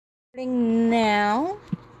Now,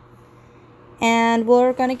 and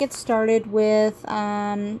we're going to get started with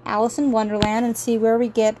Alice in Wonderland and see where we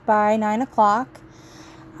get by 9 o'clock.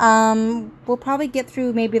 We'll probably get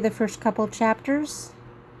through maybe the first couple chapters.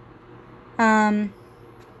 And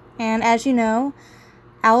as you know,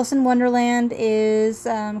 Alice in Wonderland is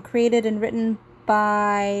created and written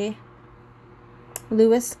by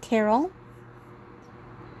Lewis Carroll.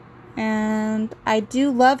 And I do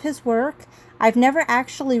love his work. I've never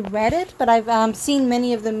actually read it, but I've seen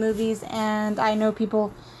many of the movies, and I know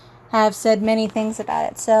people have said many things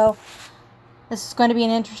about it. So this is going to be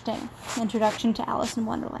an interesting introduction to Alice in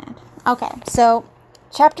Wonderland. Okay, so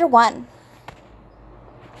Chapter 1.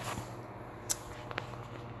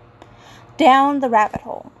 Down the Rabbit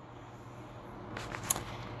Hole.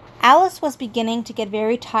 Alice was beginning to get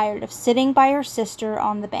very tired of sitting by her sister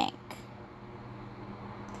on the bank,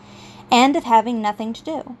 and of having nothing to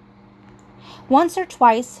do. Once or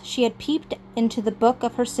twice she had peeped into the book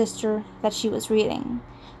of her sister that she was reading,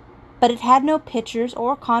 but it had no pictures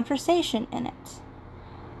or conversation in it.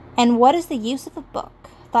 And what is the use of a book,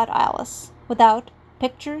 thought Alice, without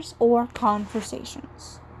pictures or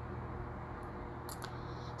conversations?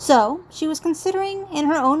 So she was considering in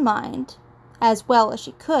her own mind, as well as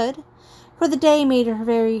she could, for the day made her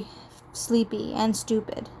very sleepy and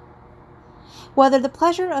stupid, whether the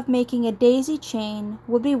pleasure of making a daisy chain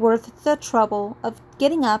would be worth the trouble of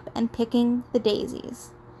getting up and picking the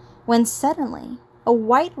daisies, when suddenly a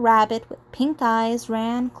white rabbit with pink eyes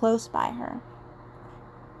ran close by her.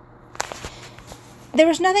 There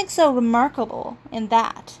was nothing so remarkable in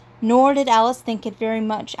that, nor did Alice think it very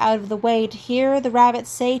much out of the way to hear the rabbit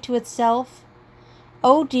say to itself,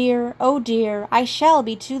 oh dear, I shall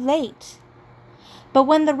be too late." But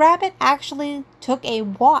when the rabbit actually took a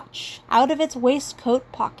watch out of its waistcoat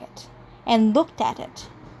pocket and looked at it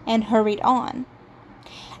and hurried on,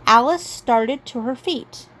 Alice started to her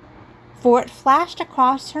feet, for it flashed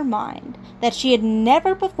across her mind that she had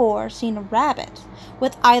never before seen a rabbit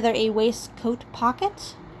with either a waistcoat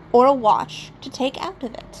pocket or a watch to take out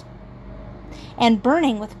of it. And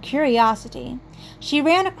burning with curiosity, she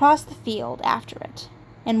ran across the field after it,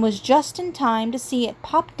 and was just in time to see it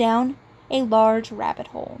pop down a large rabbit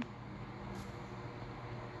hole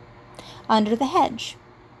under the hedge.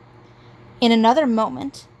 In another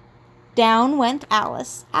moment, down went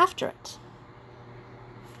Alice after it.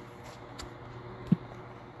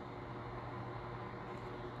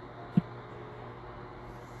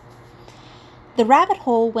 The rabbit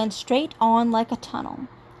hole went straight on like a tunnel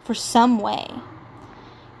for some way,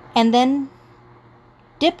 and then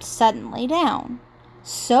dipped suddenly down,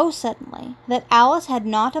 so suddenly that Alice had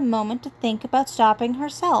not a moment to think about stopping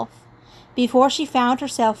herself, before she found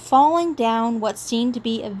herself falling down what seemed to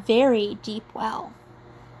be a very deep well.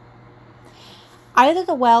 Either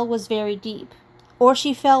the well was very deep, or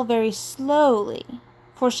she fell very slowly,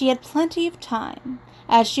 for she had plenty of time,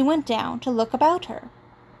 as she went down, to look about her.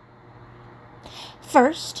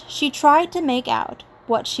 First, she tried to make out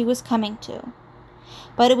what she was coming to,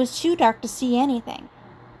 but it was too dark to see anything.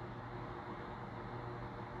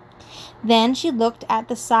 Then she looked at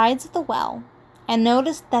the sides of the well, and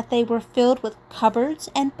noticed that they were filled with cupboards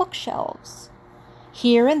and bookshelves.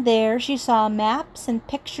 Here and there she saw maps and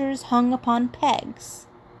pictures hung upon pegs.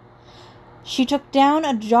 She took down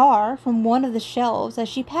a jar from one of the shelves as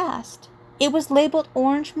she passed. It was labeled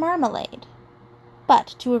orange marmalade,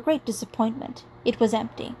 but to her great disappointment, it was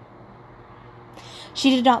empty.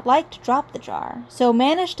 She did not like to drop the jar, so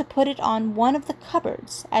managed to put it on one of the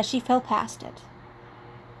cupboards as she fell past it.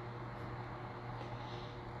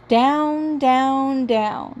 Down, down,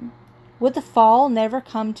 down. Would the fall never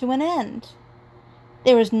come to an end?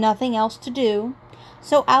 There was nothing else to do,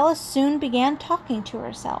 so Alice soon began talking to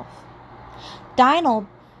herself. Dinah'll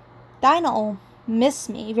miss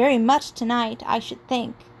me very much tonight, I should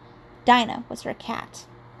think. Dinah was her cat.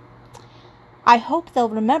 I hope they'll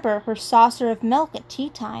remember her saucer of milk at tea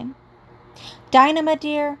time. Dinah, my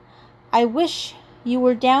dear, I wish you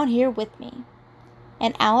were down here with me.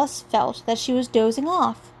 And Alice felt that she was dozing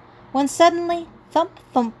off, when suddenly, thump,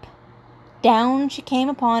 thump, down she came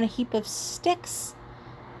upon a heap of sticks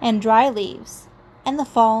and dry leaves, and the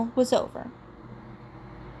fall was over.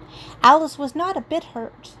 Alice was not a bit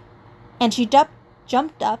hurt, and she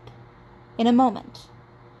jumped up in a moment.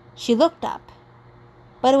 She looked up,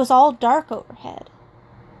 but it was all dark overhead.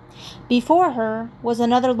 Before her was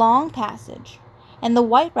another long passage, and the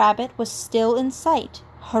white rabbit was still in sight,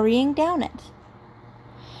 hurrying down it.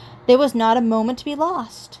 There was not a moment to be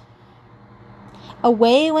lost.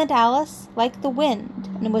 Away went Alice like the wind,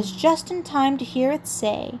 and was just in time to hear it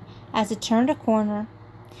say, as it turned a corner,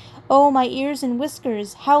 Oh, my ears and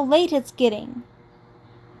whiskers, how late it's getting!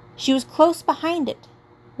 She was close behind it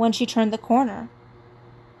when she turned the corner,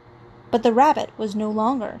 but the rabbit was no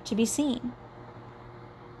longer to be seen.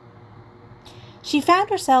 She found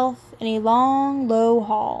herself in a long, low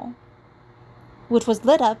hall, which was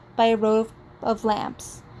lit up by a row of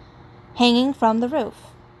lamps hanging from the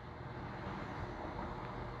roof.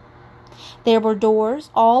 There were doors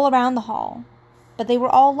all around the hall, but they were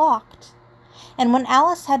all locked, and when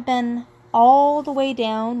Alice had been all the way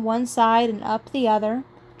down one side and up the other,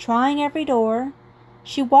 trying every door,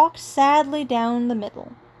 she walked sadly down the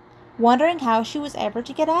middle, wondering how she was ever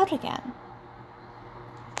to get out again.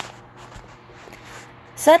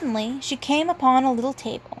 Suddenly she came upon a little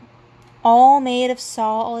table, all made of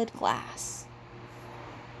solid glass.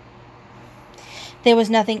 There was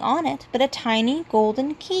nothing on it but a tiny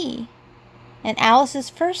golden key, and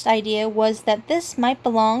Alice's first idea was that this might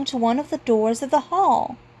belong to one of the doors of the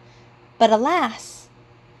hall. But alas!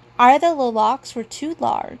 Either the locks were too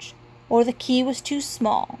large, or the key was too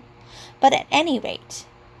small, but at any rate,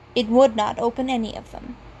 it would not open any of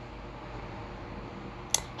them.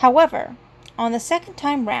 However, on the second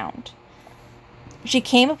time round, she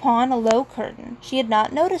came upon a low curtain she had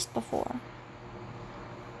not noticed before,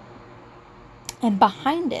 and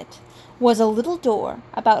behind it was a little door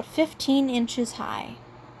about 15 inches high.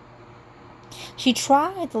 She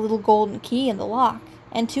tried the little golden key in the lock,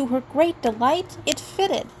 and to her great delight, it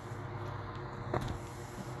fitted.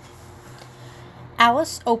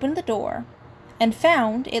 Alice opened the door and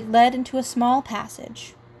found it led into a small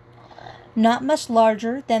passage, not much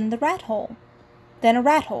larger than a rat hole.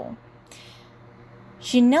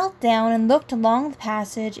 She knelt down and looked along the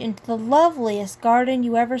passage into the loveliest garden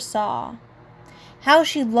you ever saw. How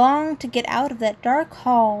she longed to get out of that dark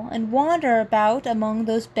hall and wander about among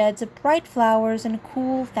those beds of bright flowers and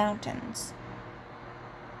cool fountains.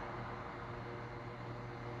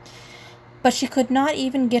 But she could not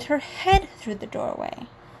even get her head through the doorway.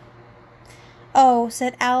 "Oh,"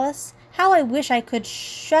 said Alice, "how I wish I could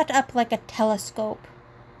shut up like a telescope.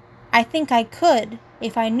 I think I could,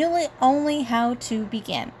 if I knew only how to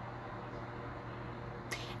begin."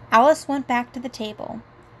 Alice went back to the table,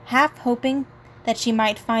 half hoping that she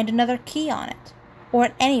might find another key on it, or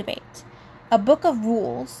at any rate, a book of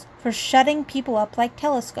rules for shutting people up like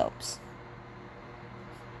telescopes.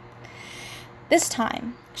 This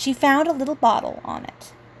time, she found a little bottle on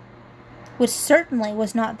it, which certainly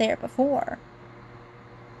was not there before,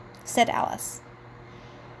 said Alice,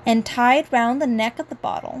 and tied round the neck of the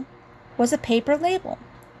bottle was a paper label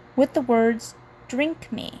with the words,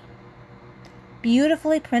 "Drink me,"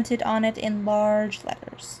 beautifully printed on it in large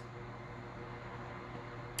letters.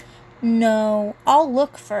 "No, I'll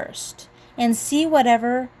look first, and see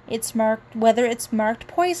whether it's marked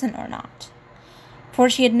poison or not," for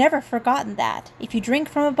she had never forgotten that, if you drink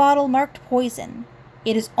from a bottle marked poison,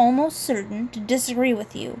 it is almost certain to disagree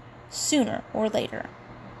with you, sooner or later.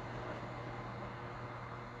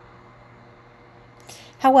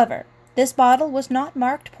 However, this bottle was not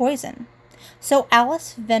marked poison, so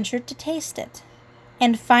Alice ventured to taste it,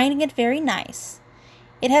 and finding it very nice,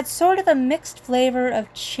 it had sort of a mixed flavor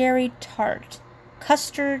of cherry tart,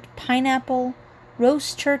 custard, pineapple,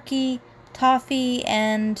 roast turkey, toffee,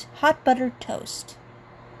 and hot buttered toast.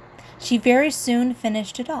 She very soon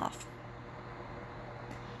finished it off.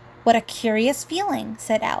 "What a curious feeling,"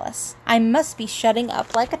 said Alice. "I must be shutting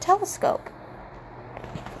up like a telescope."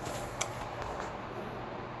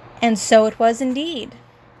 And so it was indeed.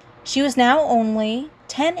 She was now only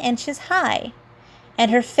 10 inches high,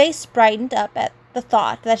 and her face brightened up at the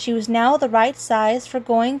thought that she was now the right size for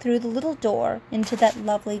going through the little door into that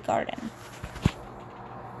lovely garden.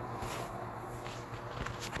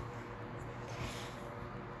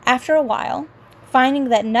 After a while, finding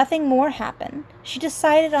that nothing more happened, she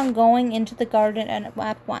decided on going into the garden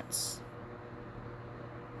at once.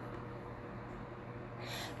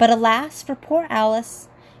 But alas for poor Alice,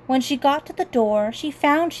 when she got to the door, she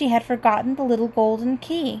found she had forgotten the little golden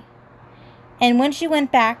key, and when she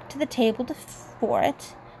went back to the table for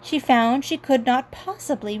it, she found she could not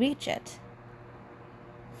possibly reach it.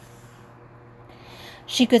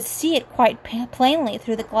 She could see it quite plainly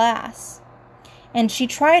through the glass, and she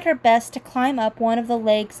tried her best to climb up one of the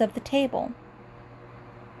legs of the table.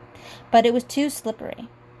 But it was too slippery,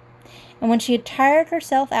 and when she had tired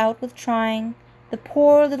herself out with trying, the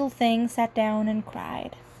poor little thing sat down and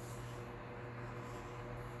cried.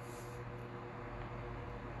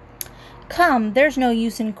 "Come, there's no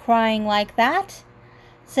use in crying like that,"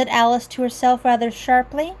 said Alice to herself rather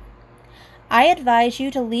sharply. "I advise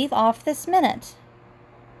you to leave off this minute."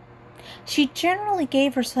 She generally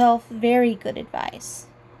gave herself very good advice,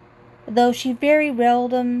 though she very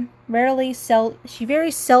seldom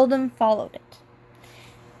followed it.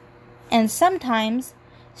 And sometimes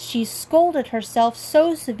she scolded herself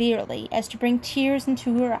so severely as to bring tears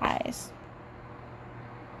into her eyes.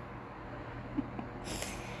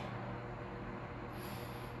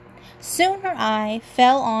 Soon her eye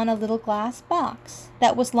fell on a little glass box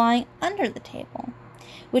that was lying under the table,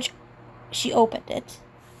 which she opened it,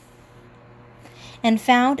 and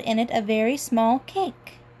found in it a very small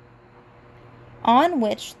cake, on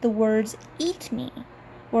which the words "Eat me"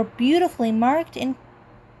 were beautifully marked in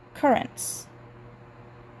currants.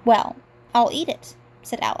 "Well, I'll eat it,"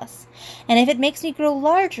 said Alice, "and if it makes me grow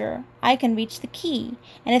larger, I can reach the key,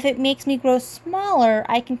 and if it makes me grow smaller,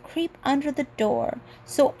 I can creep under the door.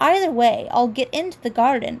 So either way, I'll get into the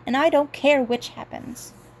garden, and I don't care which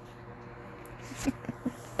happens."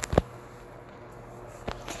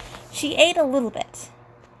 She ate a little bit,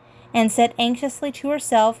 and said anxiously to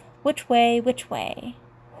herself, which way,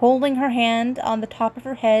 holding her hand on the top of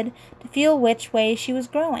her head to feel which way she was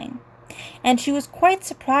growing. And she was quite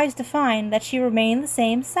surprised to find that she remained the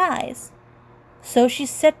same size. So she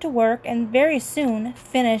set to work and very soon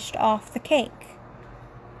finished off the cake.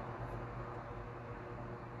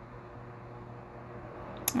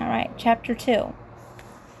 All right, chapter 2.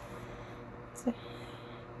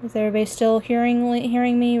 Is everybody still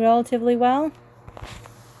hearing me relatively well?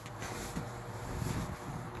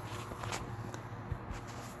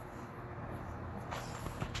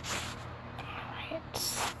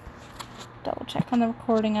 Double check on the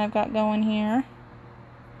recording I've got going here.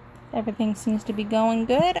 Everything seems to be going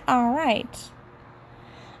good. Alright,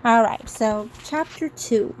 so chapter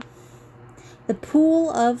 2. The Pool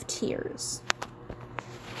of Tears.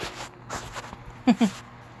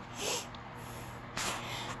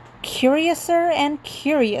 "Curiouser and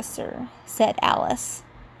curiouser," said Alice.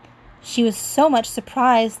 She was so much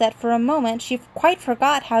surprised that for a moment she quite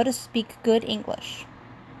forgot how to speak good English.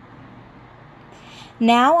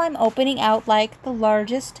 "Now I'm opening out like the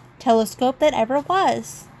largest telescope that ever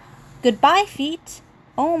was. Goodbye, feet.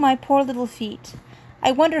 Oh, my poor little feet.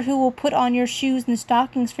 I wonder who will put on your shoes and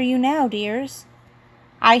stockings for you now, dears.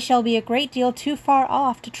 I shall be a great deal too far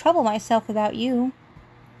off to trouble myself about you."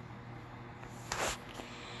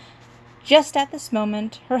 Just at this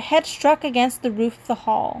moment, her head struck against the roof of the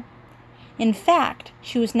hall. In fact,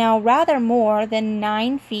 she was now rather more than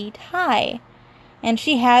 9 feet high, and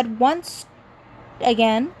she had once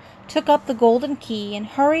again took up the golden key and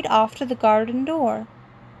hurried off to the garden door.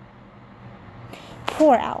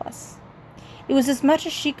 Poor Alice! It was as much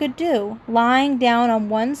as she could do, lying down on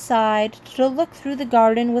one side to look through the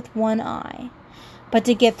garden with one eye. But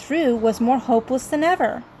to get through was more hopeless than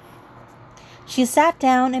ever. She sat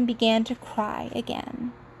down and began to cry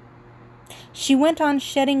again. She went on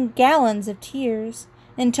shedding gallons of tears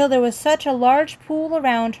until there was such a large pool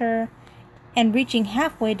around her and reaching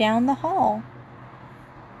halfway down the hall.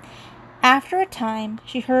 After a time,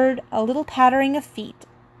 she heard a little pattering of feet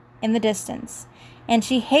in the distance, and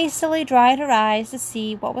she hastily dried her eyes to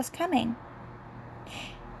see what was coming.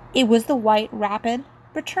 It was the White Rabbit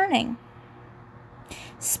returning,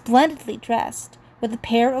 splendidly dressed, with a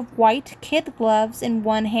pair of white kid gloves in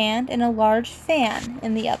one hand and a large fan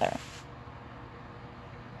in the other.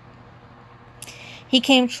 He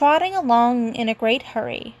came trotting along in a great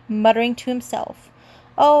hurry, muttering to himself,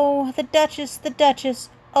 "Oh, the Duchess,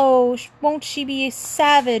 oh, won't she be a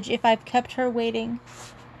savage if I've kept her waiting?"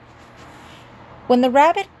 When the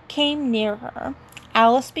rabbit came near her,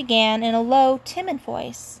 Alice began in a low, timid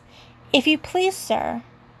voice, "If you please, sir."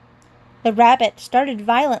 The rabbit started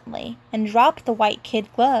violently and dropped the white kid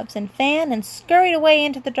gloves and fan and scurried away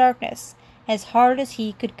into the darkness as hard as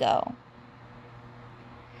he could go.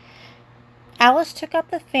 Alice took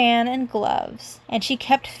up the fan and gloves, and she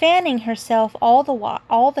kept fanning herself all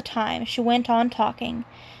the time she went on talking.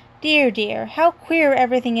 Dear, how queer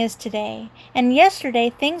everything is today, and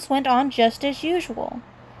yesterday things went on just as usual.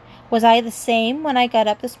 Was I the same when I got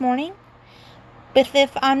up this morning? But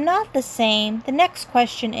if I'm not the same, the next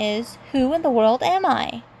question is, who in the world am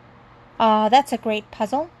I? Ah, that's a great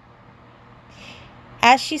puzzle."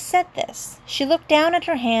 As she said this, she looked down at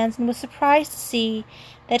her hands and was surprised to see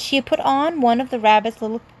that she had put on one of the rabbit's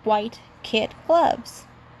little white kid gloves.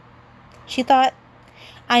 She thought,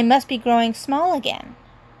 "I must be growing small again."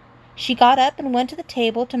 She got up and went to the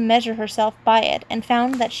table to measure herself by it, and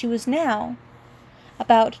found that she was now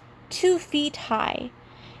about 2 feet high,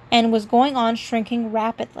 and was going on shrinking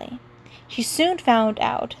rapidly. She soon found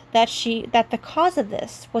out that the cause of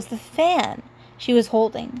this was the fan she was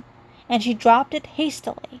holding, and she dropped it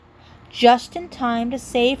hastily, just in time to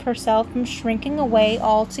save herself from shrinking away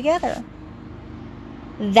altogether.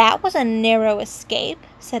 "That was a narrow escape,"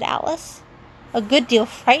 said Alice, a good deal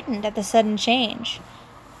frightened at the sudden change,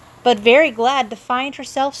 but very glad to find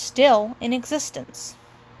herself still in existence.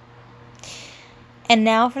 And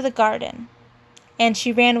now for the garden, and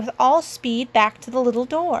she ran with all speed back to the little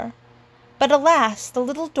door. But alas, the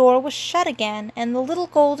little door was shut again, and the little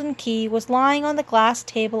golden key was lying on the glass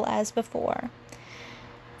table as before.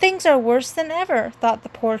 "Things are worse than ever," thought the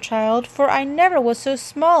poor child, "for I never was so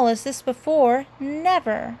small as this before,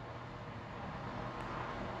 never."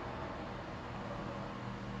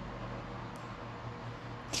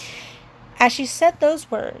 As she said those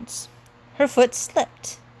words, her foot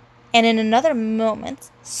slipped, and in another moment,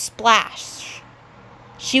 splash!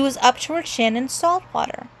 She was up to her chin in salt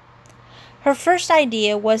water. Her first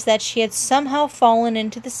idea was that she had somehow fallen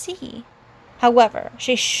into the sea. However,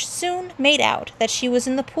 she soon made out that she was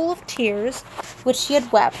in the pool of tears which she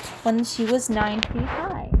had wept when she was 9 feet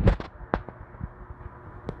high.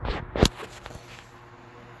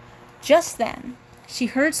 Just then, she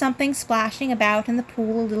heard something splashing about in the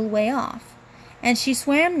pool a little way off, and she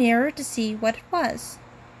swam nearer to see what it was.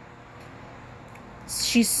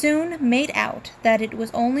 She soon made out that it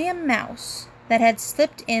was only a mouse that had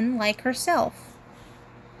slipped in like herself.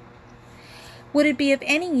 Would it be of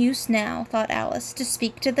any use now, thought Alice, to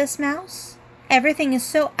speak to this mouse? Everything is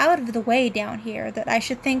so out of the way down here that I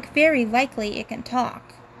should think very likely it can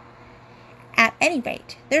talk. At any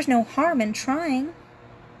rate, there's no harm in trying.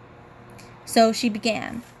 So she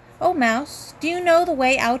began, "Oh, Mouse, do you know the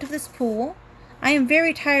way out of this pool? I am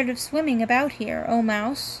very tired of swimming about here, oh,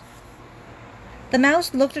 Mouse." The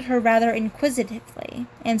mouse looked at her rather inquisitively,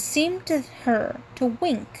 and seemed to her to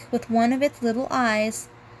wink with one of its little eyes,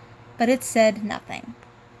 but it said nothing.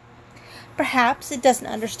 "Perhaps it doesn't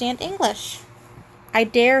understand English. I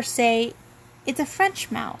dare say it's a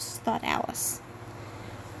French mouse," thought Alice.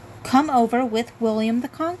 "Come over with William the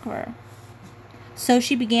Conqueror." So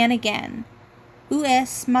she began again, "Où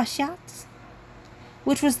est ma chatte?"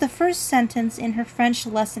 which was the first sentence in her French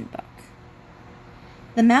lesson book.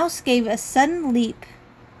 The mouse gave a sudden leap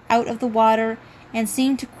out of the water and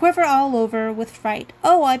seemed to quiver all over with fright.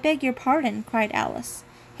 "Oh, I beg your pardon," cried Alice,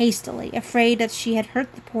 hastily, afraid that she had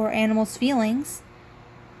hurt the poor animal's feelings.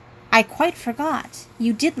 "I quite forgot.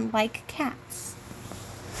 You didn't like cats."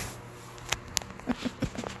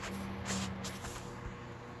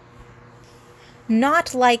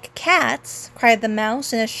 "Not like cats!" cried the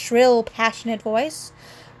mouse in a shrill, passionate voice.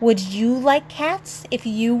 "Would you like cats if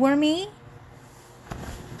you were me?"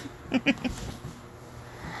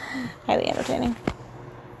 Highly entertaining.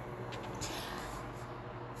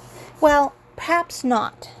 "Well, perhaps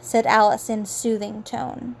not," said Alice in a soothing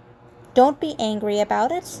tone. "Don't be angry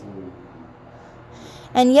about it.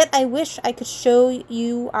 And yet I wish I could show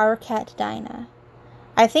you our cat Dinah.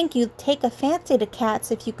 I think you'd take a fancy to cats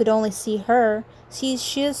if you could only see her. See,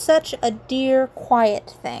 she is such a dear,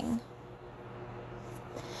 quiet thing."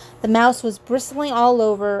 The mouse was bristling all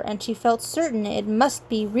over, and she felt certain it must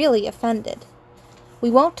be really offended.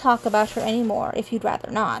 "We won't talk about her any more, if you'd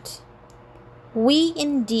rather not." "We,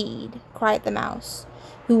 indeed," cried the mouse,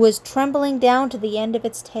 who was trembling down to the end of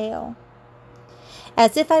its tail.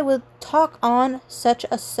 "As if I would talk on such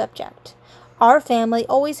a subject. Our family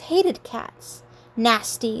always hated cats.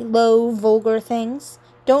 Nasty, low, vulgar things.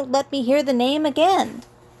 Don't let me hear the name again."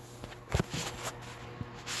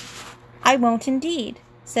 "I won't indeed,"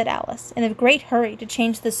 said Alice, in a great hurry to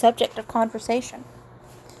change the subject of conversation.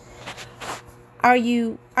 Are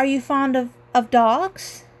you fond of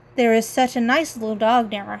dogs? There is such a nice little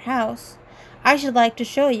dog near our house. I should like to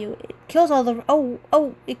show you. It kills all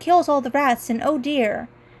the rats, and oh dear,"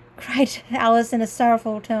 cried Alice in a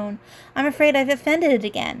sorrowful tone, "I'm afraid I've offended it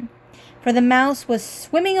again." For the mouse was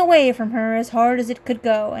swimming away from her as hard as it could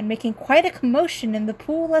go, and making quite a commotion in the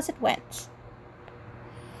pool as it went.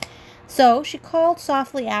 So she called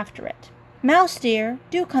softly after it, "Mouse dear,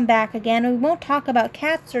 do come back again, and we won't talk about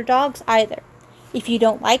cats or dogs either, if you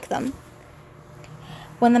don't like them."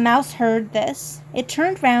 When the mouse heard this, it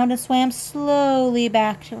turned round and swam slowly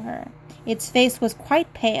back to her. Its face was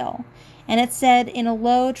quite pale, and it said in a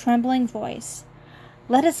low, trembling voice,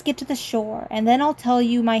 "Let us get to the shore, and then I'll tell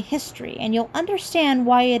you my history, and you'll understand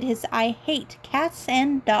why it is I hate cats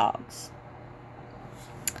and dogs."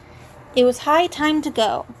 It was high time to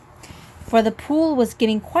go, for the pool was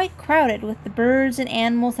getting quite crowded with the birds and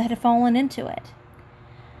animals that had fallen into it.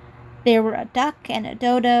 There were a duck and a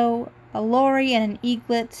dodo, a lory and an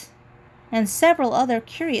eaglet, and several other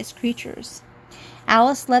curious creatures.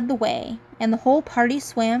 Alice led the way, and the whole party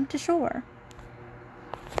swam to shore.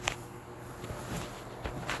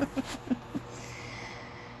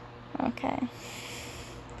 Okay.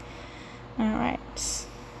 All right.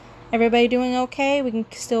 Everybody doing okay? We can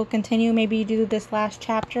still continue, maybe do this last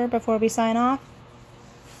chapter before we sign off.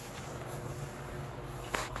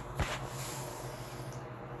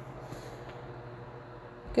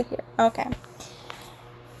 Good here. Okay.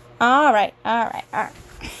 All right.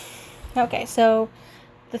 Okay, so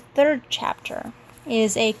the third chapter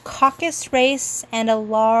is a caucus race and a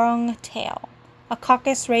long tail. A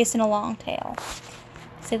caucus race and a long tail.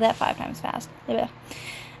 Say that 5 times fast.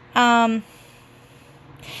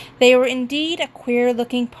 They were indeed a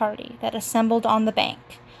queer-looking party that assembled on the bank.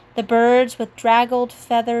 The birds with draggled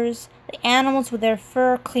feathers, the animals with their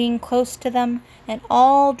fur clinging close to them, and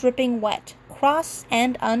all dripping wet, cross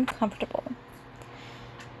and uncomfortable.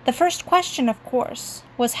 The first question, of course,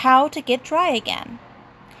 was how to get dry again.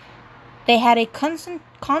 They had a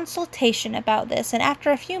consultation about this, and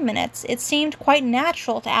after a few minutes, it seemed quite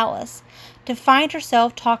natural to Alice to find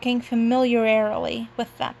herself talking familiarly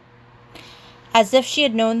with them, as if she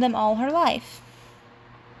had known them all her life.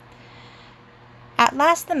 At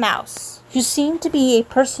last the mouse, who seemed to be a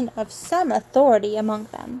person of some authority among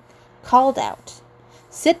them, called out,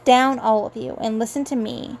 "Sit down, all of you, and listen to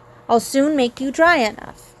me. I'll soon make you dry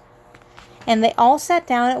enough." And they all sat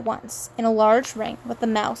down at once, in a large ring, with the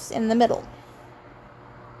mouse in the middle.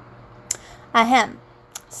 "Ahem,"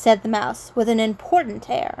 said the mouse, with an important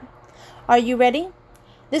air. "Are you ready?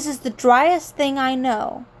 This is the driest thing I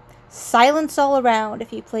know. Silence all around,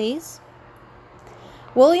 if you please."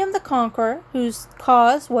 William the Conqueror, whose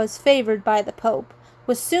cause was favored by the Pope,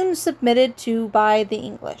 was soon submitted to by the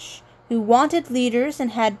English, who wanted leaders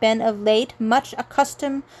and had been of late much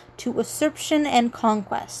accustomed to usurpation and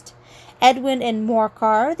conquest. Edwin and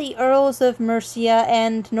Morcar, the Earls of Mercia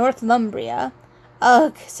and Northumbria.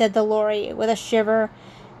 "Ugh," said the Lory, with a shiver.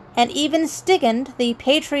 And even Stigand, the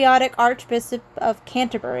patriotic Archbishop of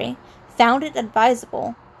Canterbury, found it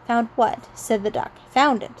advisable. "Found what?" said the Duck.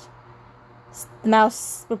 "Found it," the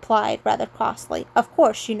Mouse replied rather crossly. "Of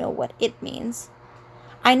course you know what it means."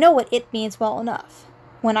 "I know what it means well enough.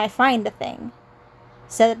 When I find a thing,"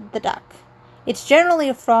 said the Duck. "It's generally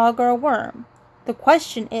a frog or a worm. The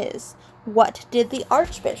question is, what did the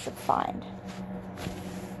Archbishop find?"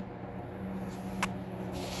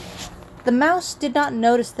 The Mouse did not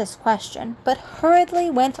notice this question, but hurriedly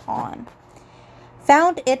went on.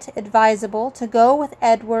 "Found it advisable to go with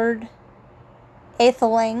Edward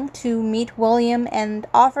Atheling to meet William and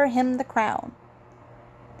offer him the crown.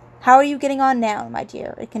 How are you getting on now, my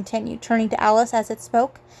dear?" it continued, turning to Alice as it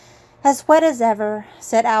spoke. "As wet as ever,"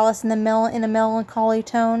 said Alice in a melancholy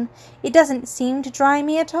tone. "It doesn't seem to dry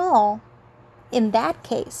me at all." "In that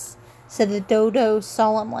case," said the Dodo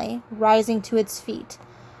solemnly, rising to its feet,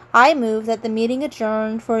 "I move that the meeting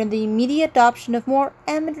adjourn for the immediate adoption of more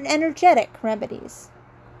energetic remedies."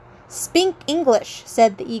 "Speak English,"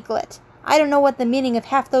 said the Eaglet. "I don't know what the meaning of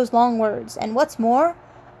half those long words, and what's more,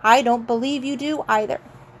 I don't believe you do either."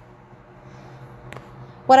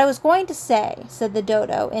 "What I was going to say," said the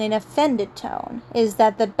Dodo in an offended tone, "is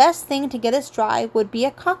that the best thing to get us dry would be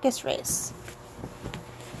a caucus race."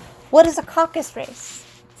 "What is a caucus race?"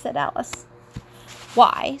 said Alice.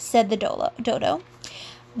 "Why," said the Dodo,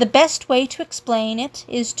 "the best way to explain it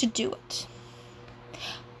is to do it.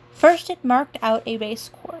 First it marked out a race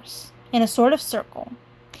course, in a sort of circle,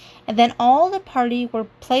 and then all the party were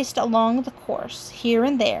placed along the course, here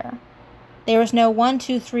and there. There was no 1,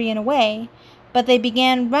 2, 3 and away, but they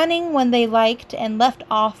began running when they liked and left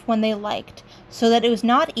off when they liked, so that it was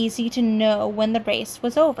not easy to know when the race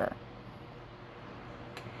was over.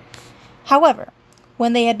 However,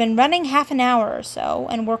 when they had been running half an hour or so,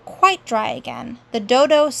 and were quite dry again, the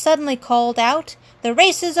Dodo suddenly called out, 'The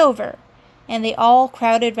race is over!' and they all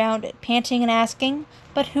crowded round it, panting and asking,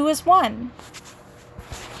 'But who has won?'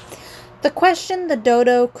 The question the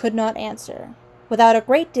Dodo could not answer, without a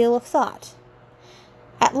great deal of thought.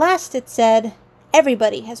 At last it said,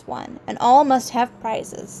 'Everybody has won, and all must have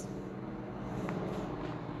prizes.'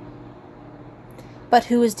 'But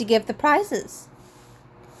who is to give the prizes?'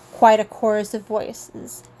 quite a chorus of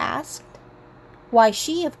voices asked. 'Why,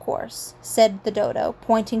 she, of course,' said the Dodo,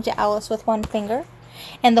 pointing to Alice with one finger,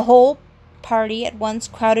 and the whole party at once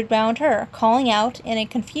crowded round her, calling out in a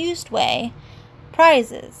confused way,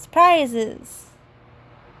 'Prizes! Prizes!'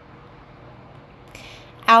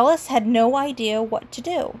 Alice had no idea what to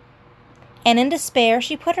do, and in despair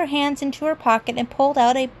she put her hands into her pocket and pulled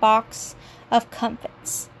out a box of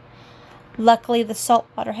comfits. Luckily the salt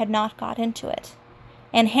water had not got into it,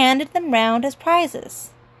 and handed them round as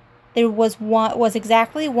prizes. There was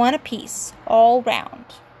exactly one apiece, all round.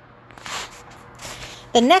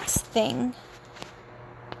 The next thing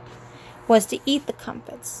was to eat the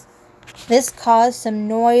comfits, This caused some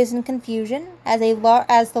noise and confusion, as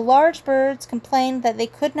the large birds complained that they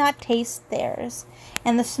could not taste theirs,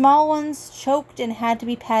 and the small ones choked and had to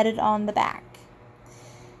be patted on the back.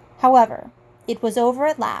 However, it was over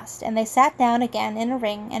at last, and they sat down again in a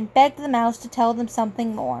ring and begged the mouse to tell them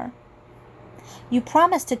something more. "You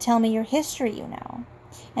promised to tell me your history, you know.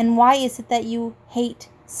 And why is it that you hate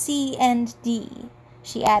C and D?"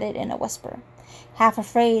 she added in a whisper, half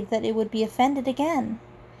afraid that it would be offended again.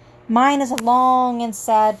 "Mine is a long and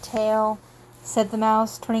sad tale," said the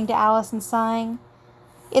mouse, turning to Alice and sighing.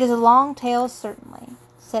 "It is a long tale, certainly,"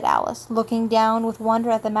 said Alice, looking down with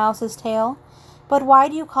wonder at the mouse's tail. "But why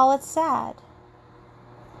do you call it sad?"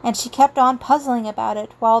 And she kept on puzzling about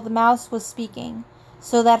it while the mouse was speaking,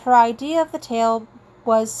 so that her idea of the tale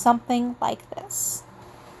was something like this.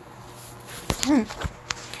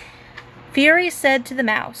 Fury said to the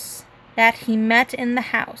mouse that he met in the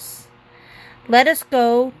house, "Let us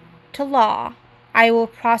go to law. I will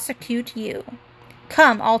prosecute you.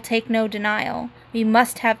 Come, I'll take no denial. We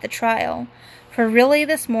must have the trial. For really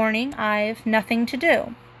this morning I've nothing to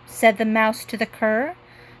do," said the mouse to the cur.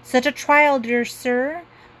 "Such a trial, dear sir,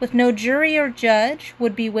 with no jury or judge,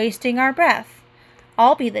 would be wasting our breath."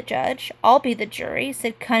 "I'll be the judge, I'll be the jury,"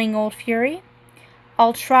 said cunning old Fury.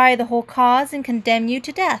 "I'll try the whole cause and condemn you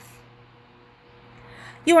to death."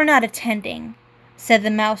 "You are not attending," said the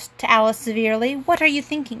mouse to Alice severely. "What are you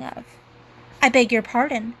thinking of?" "I beg your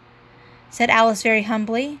pardon," said Alice very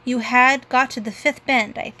humbly. "You had got to the fifth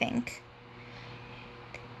bend, I think."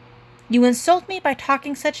 "You insult me by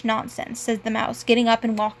talking such nonsense," said the mouse, getting up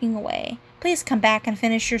and walking away. "Please come back and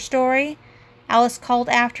finish your story," Alice called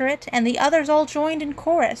after it, and the others all joined in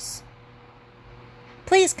chorus.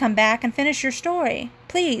 "Please come back and finish your story.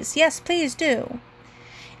 Please, yes, please do."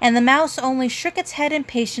 And the mouse only shook its head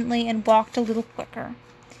impatiently and walked a little quicker.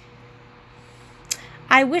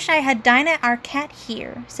 "I wish I had Dinah, our cat,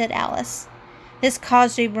 here," said Alice. This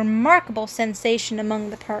caused a remarkable sensation among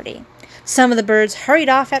the party. Some of the birds hurried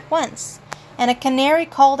off at once, and a canary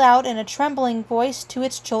called out in a trembling voice to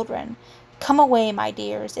its children, "Come away, my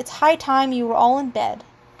dears. It's high time you were all in bed."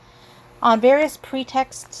 On various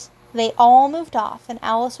pretexts, they all moved off, and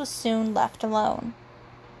Alice was soon left alone.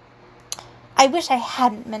 "I wish I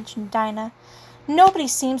hadn't mentioned Dinah. Nobody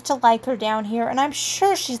seems to like her down here, and I'm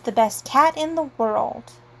sure she's the best cat in the world."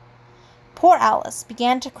 Poor Alice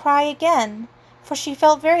began to cry again, for she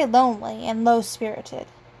felt very lonely and low-spirited.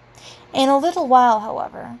 In a little while,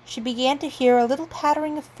 however, she began to hear a little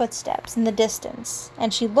pattering of footsteps in the distance,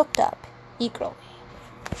 and she looked up eagerly.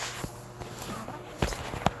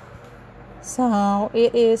 So,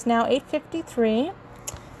 it is now 8:53.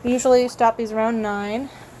 We usually stop these around 9.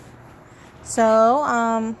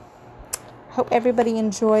 So, hope everybody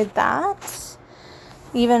enjoyed that,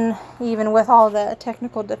 even with all the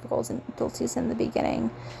technical difficulties in the beginning.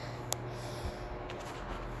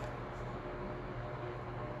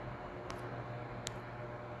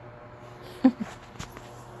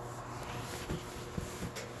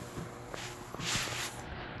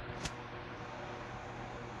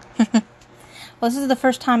 Well, this is the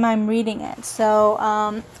first time I'm reading it, so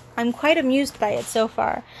I'm quite amused by it so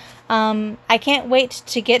far. I can't wait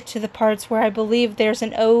to get to the parts where I believe there's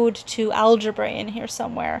an ode to algebra in here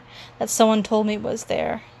somewhere that someone told me was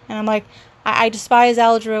there. And I'm like, I despise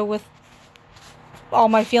algebra with all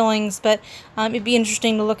my feelings, but it'd be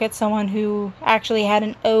interesting to look at someone who actually had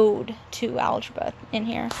an ode to algebra in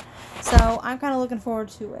here. So I'm kind of looking forward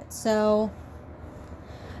to it. So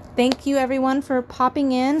thank you everyone for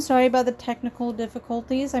popping in. Sorry about the technical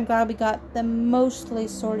difficulties. I'm glad we got them mostly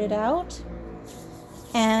sorted out.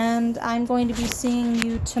 And I'm going to be seeing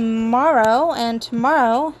you tomorrow, and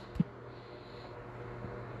tomorrow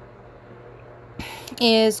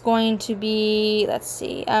is going to be, let's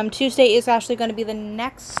see, Tuesday is actually going to be the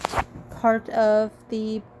next part of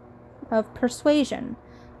Persuasion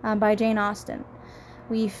by Jane Austen.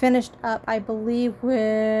 We finished up, I believe,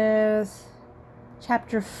 with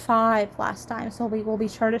chapter 5 last time, so we will be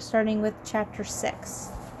starting with chapter 6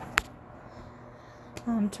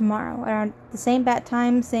 tomorrow, around the same bat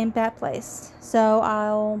time, same bat place. So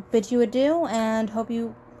I'll bid you adieu, and hope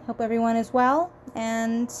everyone is well,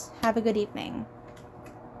 and have a good evening.